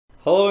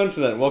Hello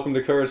Internet, welcome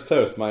to Courage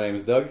Toast. My name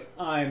is Doug.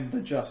 I'm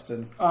the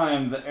Justin.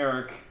 I'm the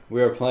Eric.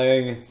 We are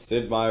playing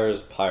Sid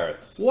Meier's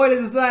Pirates. What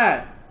is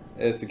that?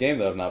 It's a game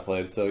that I've not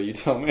played, so you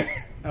tell me.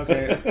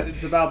 Okay,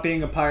 it's about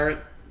being a pirate.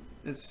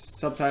 Its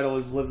subtitle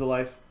is Live the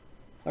Life.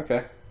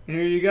 Okay. And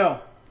here you go.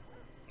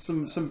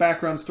 Some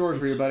background story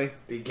for you, buddy.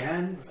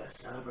 Began with a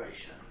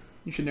celebration.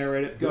 You should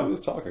narrate it. Go.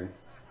 Who's talking?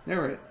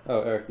 Narrate it.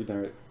 Oh, Eric, you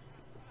narrate.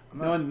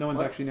 No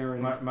one's actually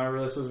narrating. Am I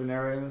really supposed to be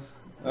narrating this?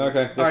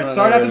 Okay. Alright,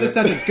 start after the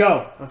sentence.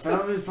 Go. The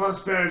family's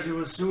prosperity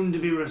was soon to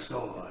be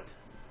restored.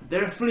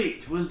 Their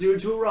fleet was due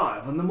to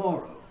arrive on the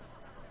morrow,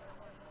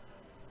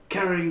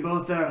 carrying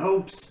both their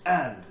hopes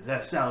and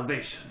their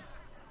salvation.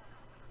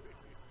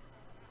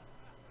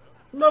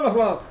 Blah, blah,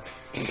 blah.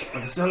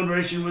 But the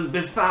celebration was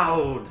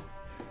befouled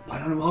by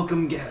an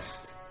unwelcome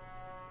guest.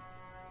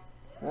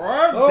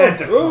 What?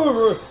 Santa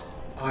Claus.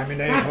 I'm an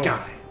That a-hole.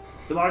 guy.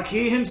 The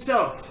Marquis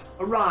himself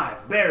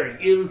arrived bearing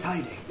ill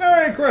tidings.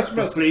 Merry The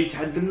Christmas. fleet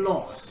had been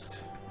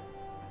lost,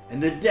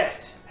 and the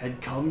debt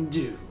had come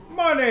due.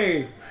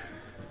 Money.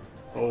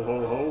 Ho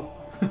ho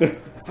ho. The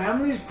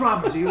family's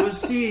property was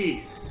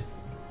seized,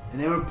 and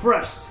they were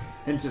pressed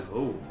into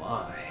oh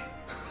my.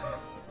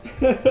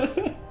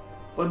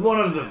 But one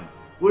of them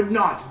would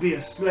not be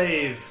a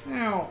slave.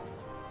 Ow.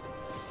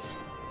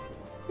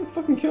 You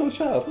fucking kill a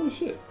child. Holy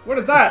shit. What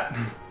is that?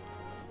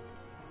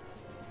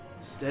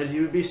 Instead, he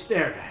would be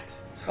stared at.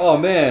 Oh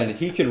man,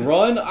 he can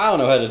run? I don't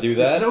know how to do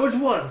that. So it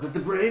was that the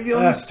brave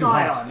young That's too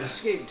hot. scion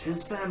escaped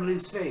his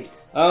family's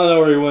fate, I don't know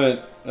where he went.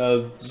 He's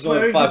only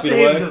swearing to 5 feet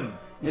save away. them,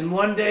 and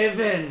one day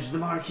avenge the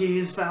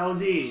Marquis' foul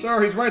deed.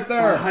 Sir, he's right By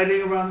there.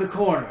 hiding around the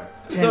corner,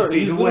 10 Sir, feet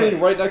he's away. literally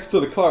right next to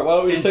the cart. Why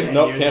don't we just And take 10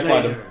 Nope, years can't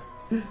find him.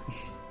 later,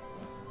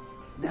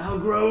 now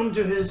grown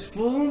to his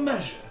full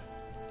measure,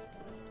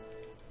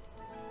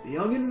 the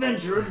young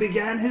adventurer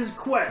began his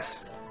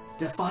quest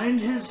to find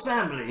his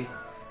family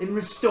and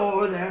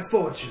restore their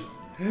fortune.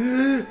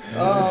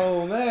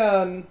 Oh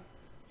man.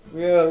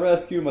 We gotta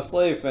rescue my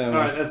slave family.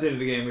 Alright, that's the end of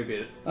the game. We beat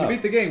it. You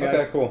beat the game, guys.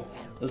 Okay, cool.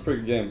 That's a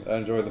pretty good game. I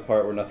enjoyed the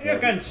part where nothing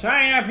happened.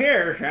 sign up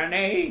here,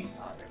 Sonny.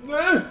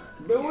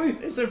 Billy,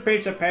 This is a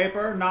piece of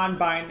paper,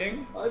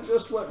 non-binding. I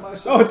just wet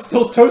myself. Oh, it's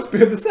still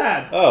Toastbeard the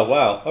Sad. Oh,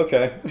 wow.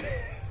 Okay.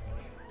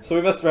 So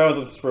we messed around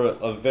with this for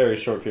a very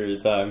short period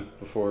of time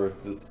before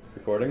this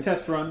recording.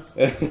 Test runs.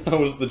 That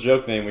was the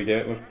joke name we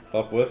came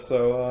up with,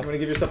 so, You want to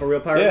give yourself a real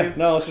pirate yeah, name?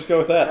 no, let's just go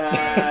with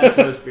that.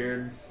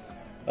 Toastbeard.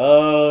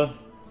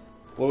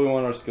 What do we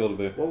want our skill to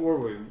be? What were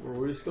we? Were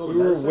we skilled We in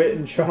were medicine? wit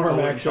and charm, Oh, wit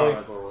and actually. charm,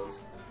 that's what it was.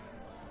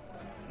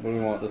 What do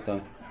we want this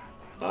time?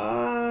 The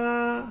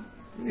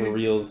I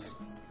reals.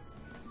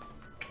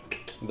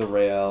 The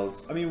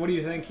reals. mean, what do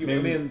you think? I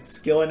Maybe- mean,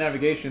 skill and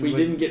navigation. We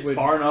didn't get would-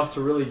 far enough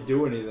to really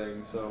do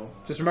anything, so...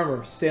 Just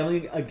remember,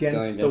 sailing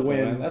against, Sailing the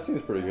wind. That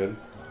seems pretty good.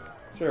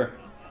 Sure.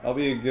 I'll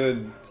be a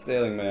good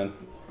sailing man.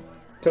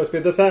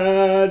 Toastbeard the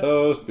Sad.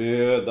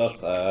 Toastbeard the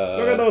Sad.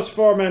 Look at those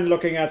 4 men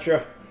looking at you.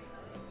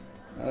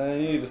 I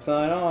need to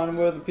sign on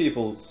with the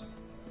peoples.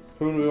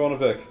 Who do we want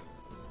to pick?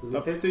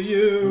 Up to Who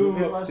you. we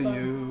picked Up last to time?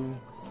 you.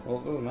 Well,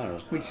 it doesn't matter.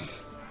 We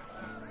just,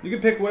 you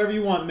can pick whatever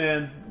you want,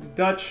 man.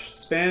 Dutch,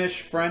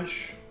 Spanish,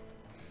 French,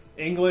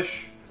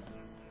 English.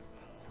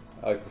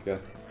 I like this guy.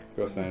 Let's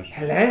go Spanish. Look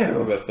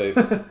Hello. at that face.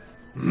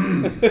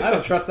 I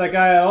don't trust that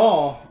guy at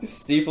all. He's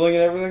steepling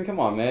and everything. Come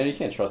on, man. You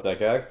can't trust that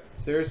guy.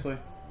 Seriously.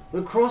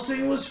 The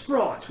crossing was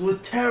fraught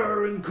with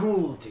terror and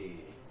cruelty.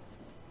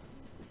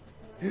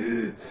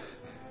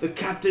 The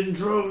captain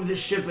drove the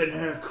ship and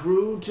her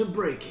crew to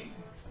breaking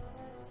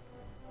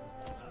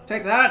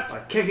Take that. by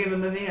kicking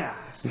them in the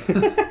ass.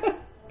 That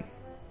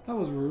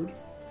was rude.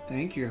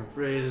 Thank you.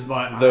 Raised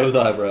my Those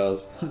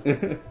eyebrows.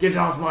 Get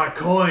off my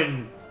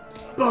coin!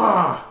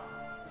 Bah!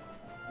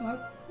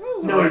 What?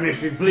 No, it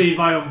makes me bleed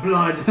my own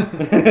blood.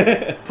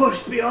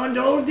 Pushed beyond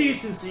all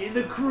decency,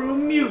 the crew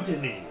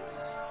mutinies.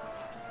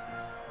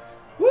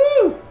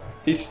 Woo!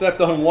 He stepped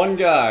on one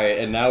guy,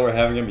 and now we're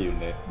having a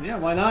mutiny. Yeah,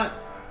 why not?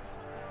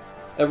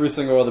 Every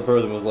single other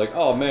person was like,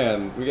 "Oh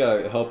man, we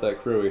gotta help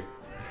that crewy."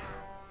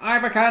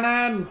 I'm a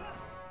cannon.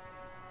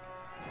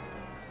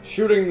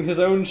 Shooting his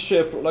own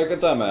ship like a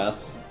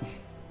dumbass.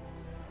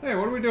 Hey,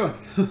 what are we doing?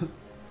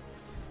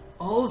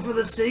 All for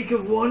the sake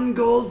of 1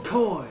 gold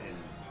coin.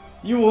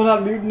 You will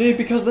not mutiny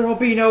because there will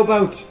be no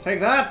boat. Take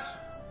that.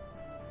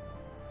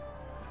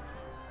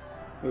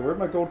 Wait, where'd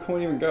my gold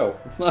coin even go?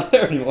 It's not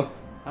there anymore.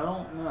 I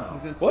don't know.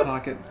 He's in his What?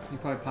 pocket. He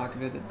probably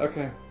pocketed it.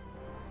 Okay.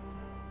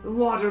 The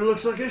water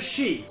looks like a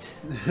sheet.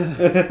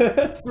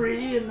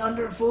 Free and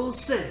under full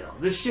sail,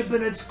 the ship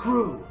and its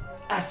crew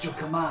at your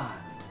command.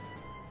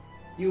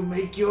 You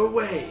make your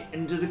way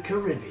into the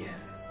Caribbean.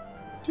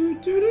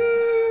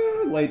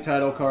 Doo-doo-doo. Late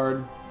title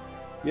card.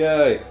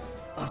 Yay.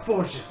 A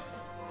fortune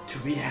to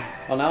be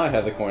had. Well, now I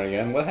have the coin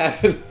again. What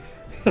happened?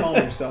 Call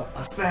yourself.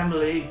 A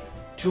family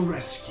to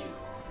rescue.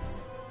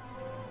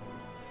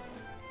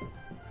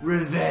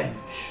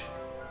 Revenge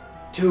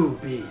to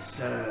be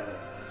served.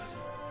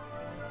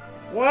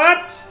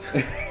 What?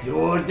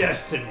 Your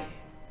destiny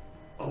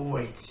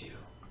awaits you.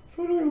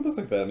 What do we don't look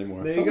like that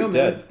anymore. There you Probably go,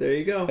 dead. man. There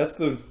you go. That's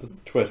the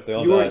twist. They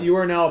all You died.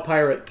 are now a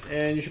pirate,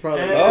 and you should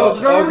probably. And Oh,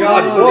 also driver,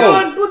 God, oh my whoa.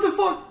 God, what the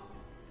fuck?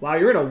 Wow,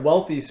 you're in a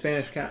wealthy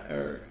Spanish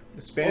the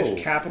Spanish Whoa.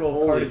 capital of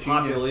Holy Cartagena.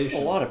 a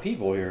population. lot of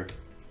people here.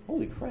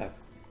 Holy crap.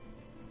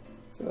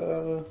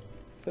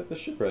 Let's have the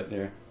shipwright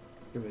here.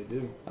 What do they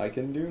do? I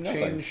can do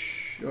nothing.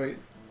 Change. Wait,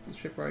 the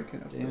shipwright can.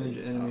 Damage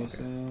enemy okay.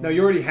 sail. No,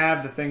 you already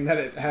have the thing that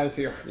it has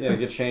here. Yeah,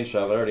 get change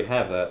shop. I already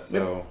have that,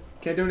 so...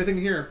 Can't do anything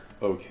here.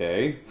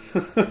 Okay.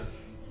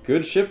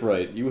 Good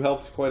shipwright. You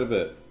helped quite a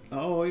bit.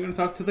 Oh, you're gonna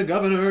talk to the The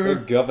governor.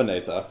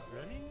 governor.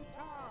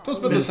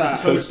 Toast with the Mr. side.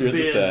 Toast beard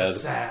the Beard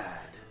sad.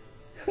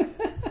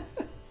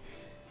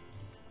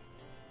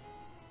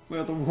 We're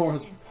at the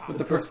wars with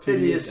the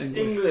Perfidious perfidious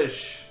English.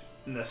 English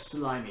and the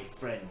slimy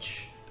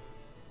French.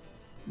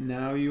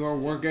 Now you are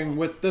working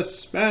with the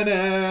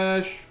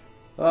Spanish.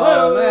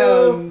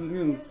 Oh, man.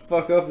 You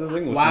fuck up this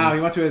English. Wow,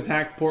 you want to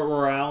attack Port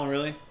Royal,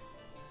 really?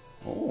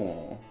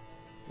 Oh.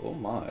 Oh,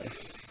 my.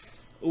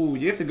 Ooh,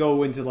 you have to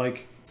go into,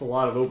 like, It's a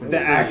lot of open the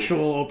sea.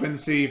 actual open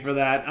sea for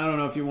that. I don't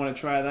know if you want to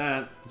try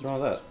that. What's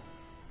wrong with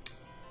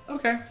that?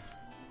 Okay.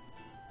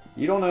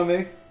 You don't know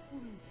me.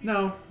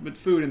 No, but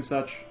food and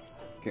such.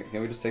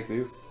 Can we just take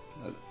these?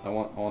 I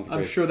want the I'm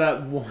grapes. sure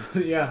that,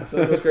 yeah,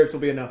 those grapes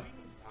will be enough.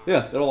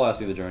 Yeah, it'll last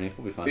me the journey.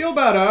 We'll be fine. Feel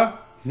better.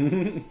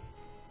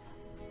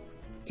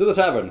 To the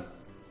tavern.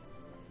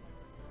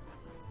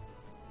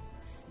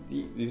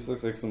 These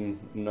look like some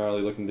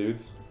gnarly looking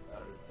dudes.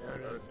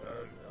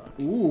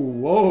 Ooh,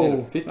 whoa. Man,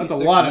 That's a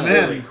 56 lot of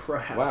men. Holy men.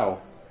 crap.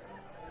 Wow.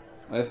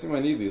 I assume I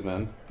need these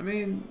men. I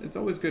mean, it's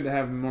always good to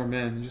have more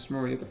men. Just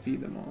more you have to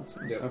feed them all.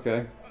 So. Yep.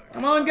 Okay.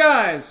 Come on,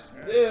 guys.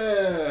 I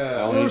Yeah.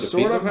 don't We're need to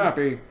sort feed of them?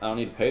 happy. I don't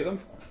need to pay them?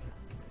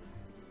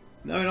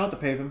 No, you don't have to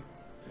pay them.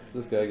 What's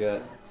this guy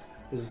got?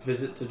 His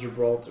visit to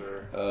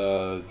Gibraltar.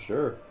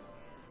 Sure.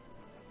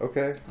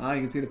 Okay. Ah,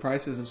 you can see the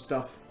prices of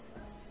stuff.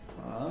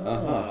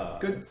 Ah.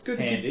 Good to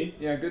Handy.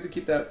 keep. Yeah, good to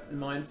keep that in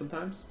mind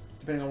sometimes,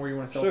 depending on where you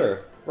want to sell Sure.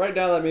 things. Right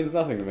now that means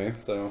nothing to me,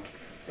 so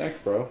thanks,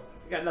 bro.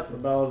 You got nothing.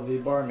 About the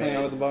Let's hang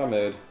out with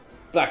barmaid. the barmaid.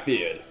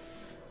 Blackbeard.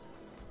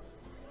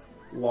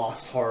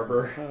 Lost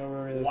Harbor. I don't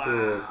remember this.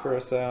 Wow.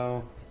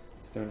 Curacao.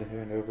 Starting to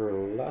hand over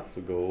lots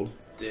of gold.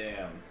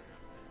 Damn.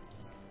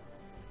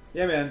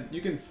 Yeah, man,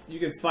 you can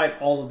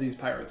fight all of these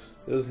pirates.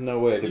 There's no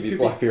way I could You beat could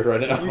be- Blackbeard right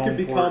now. You Home can port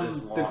become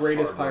is the Lost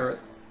greatest Harbor. pirate.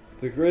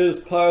 The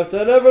greatest pirate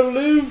that ever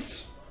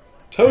lived!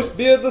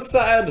 Toastbeard the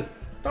Sad!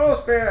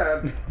 Toast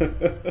beard.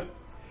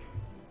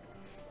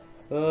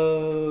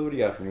 What do you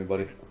got for me,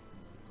 buddy?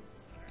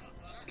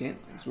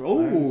 Scantlings. Oh,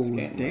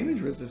 Scantlings.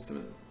 damage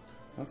resistant.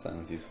 That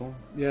sounds useful.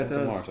 Yeah, it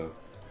Santa does. Marta.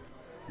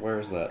 Where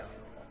is that?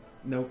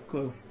 No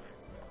clue.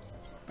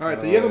 All right,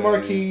 so you have a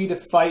Marquis to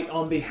fight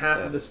on behalf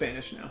of the Yes.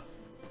 Spanish now.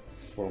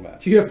 World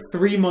map. You have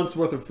 3 months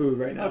worth of food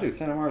right now. Oh, dude,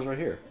 Santa Marta's right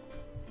here.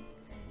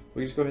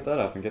 We can just go hit that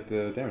up and get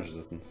the damage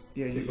resistance.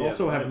 Yeah, you Yeah,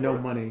 also have apply no for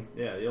it. money.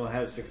 Yeah, you only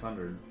have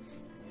 600.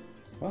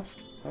 What?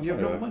 How You have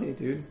far no do I- money,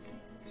 dude.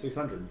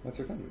 600. That's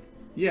 600.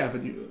 Yeah,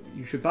 but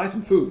you should buy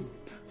some food.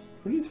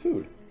 Who needs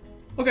food?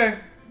 Okay.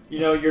 You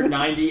know, your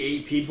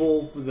 98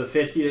 people, the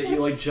 50 that you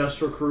like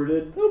just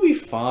recruited. We'll be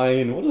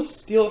fine. We'll just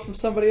steal it from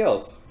somebody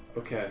else.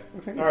 Okay.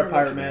 Okay, All right,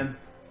 pirate man.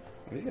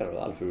 Oh, he's got a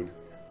lot of food.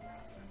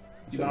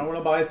 You might want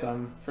to buy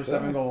some for Sure.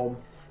 7 gold.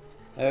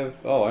 I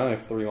only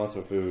have 3 months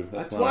of food.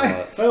 That's That's not why- a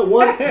lot. So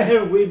what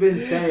have we been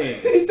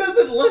saying? He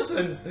doesn't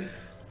listen.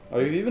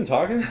 Are you even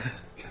talking?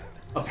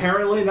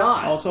 Apparently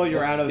not. Also, you're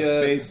Let's out of get-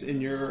 space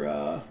in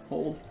your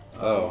hold.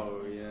 Oh.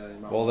 Yeah. you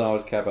might Well, then I'll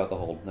just cap out the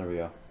hold. There we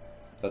go.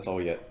 That's all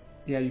we get.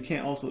 Yeah, you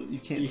can't you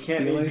steal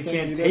can't means you anything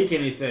can't either. take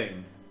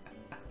anything.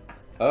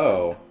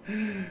 Oh.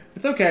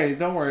 It's okay.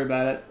 Don't worry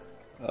about it.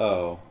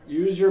 Oh.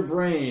 Use your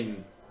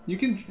brain. You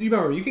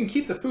remember you can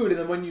keep the food, and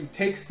then when you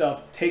take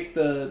stuff, take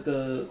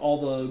the all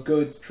the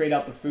goods, trade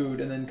out the food,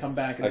 and then come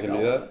back and I can sell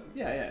do it. that?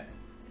 Yeah.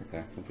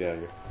 Okay, let's get out of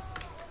here.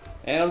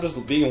 And I'm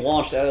just being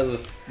launched out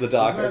of the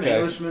dock. Isn't there an Okay.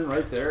 Englishman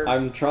right there?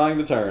 I'm trying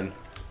to turn.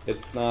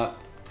 It's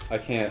not... I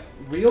can't...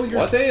 Reel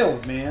your What?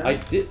 sails, man. I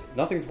did...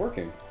 Nothing's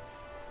working.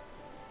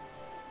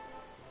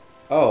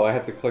 Oh, I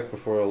have to click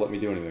before it'll let me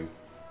do anything.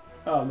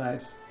 Oh,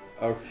 nice.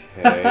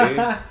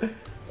 Okay.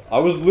 I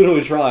was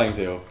literally trying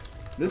to.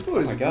 This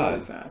boat is my God.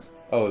 really fast.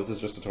 Oh, this is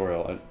just a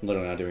tutorial. I'm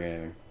literally not doing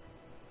anything.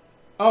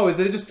 Oh, is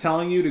it just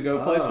telling you to go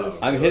Oh. places?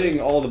 I'm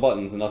hitting all the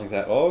buttons and nothing's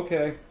happening. Oh,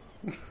 okay.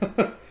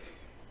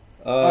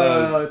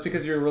 No, it's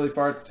because you're really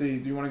far at sea.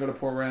 Do you want to go to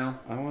Port Royal?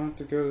 I want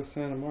to go to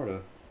Santa Marta.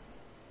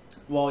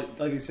 Well,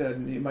 like you said,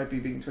 it might be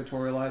being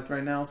tutorialized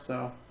right now,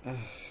 so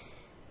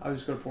I'll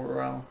just go to Port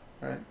Royal,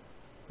 right?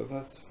 But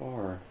that's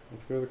far.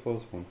 Let's go to the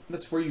closest one.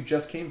 That's where you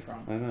just came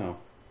from. I know.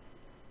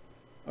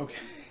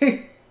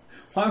 Okay.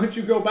 Why would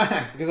you go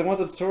back? Because I want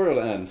the tutorial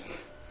to end.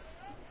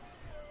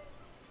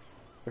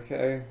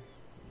 Okay.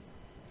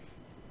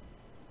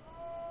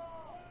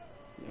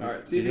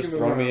 Alright, see you if you just can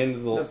move throw me around. into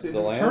the, No, see, the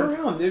land? turn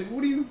around, dude.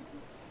 What are you...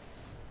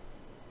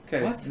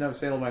 Okay, What? no,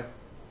 sail away.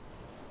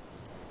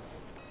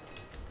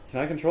 Can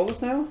I control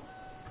this now?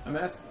 I'm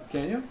asking,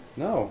 can you?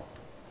 No.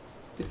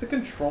 Is the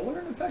controller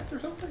in effect or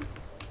something?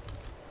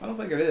 I don't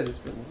think it is.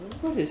 But...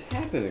 What is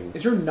happening?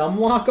 Is your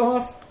numlock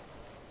off?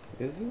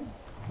 Is it?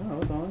 No,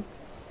 it's on.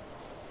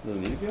 Does it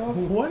need to be off?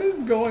 What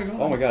is going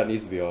on? Oh my god, it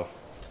needs to be off.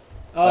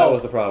 Oh. That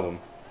was the problem.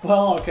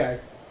 Well, okay.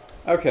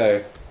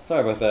 Okay,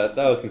 sorry about that.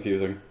 That was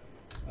confusing.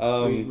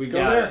 We Go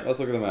got there. it. Let's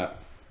look at the map.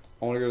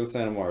 I want to go to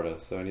Santa Marta,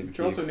 so I need to But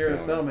you're also keep near a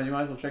going. settlement. You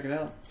might as well check it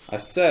out. I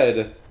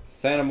said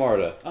Santa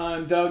Marta.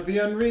 I'm Doug the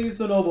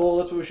Unreasonable.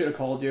 That's what we should have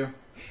called you.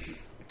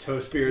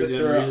 Toast beer is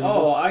Mr. unreasonable.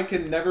 Oh, I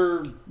can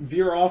never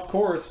veer off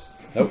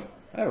course. Nope.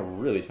 I have a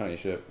really tiny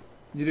ship.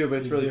 You do, but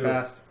it's You really do.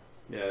 fast.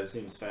 Yeah, it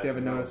seems fast. If you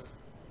haven't enough. noticed.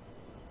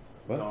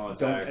 What? Don't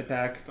Don't attack.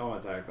 attack. Don't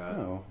attack that.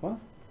 Oh, what?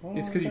 Why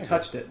It's don't I because you attack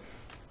touched it. it?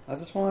 I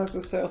just wanted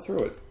to sail through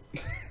it.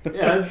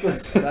 Yeah,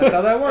 that's That's how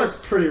that that's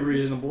works. pretty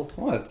reasonable.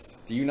 What?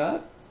 Do you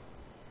not?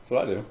 That's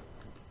what I do.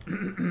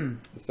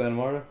 Is it Santa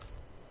Marta?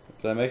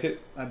 Did I make it?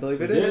 I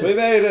believe it You is. did. We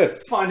made it!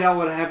 Let's find out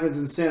what happens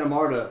in Santa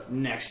Marta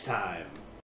next time.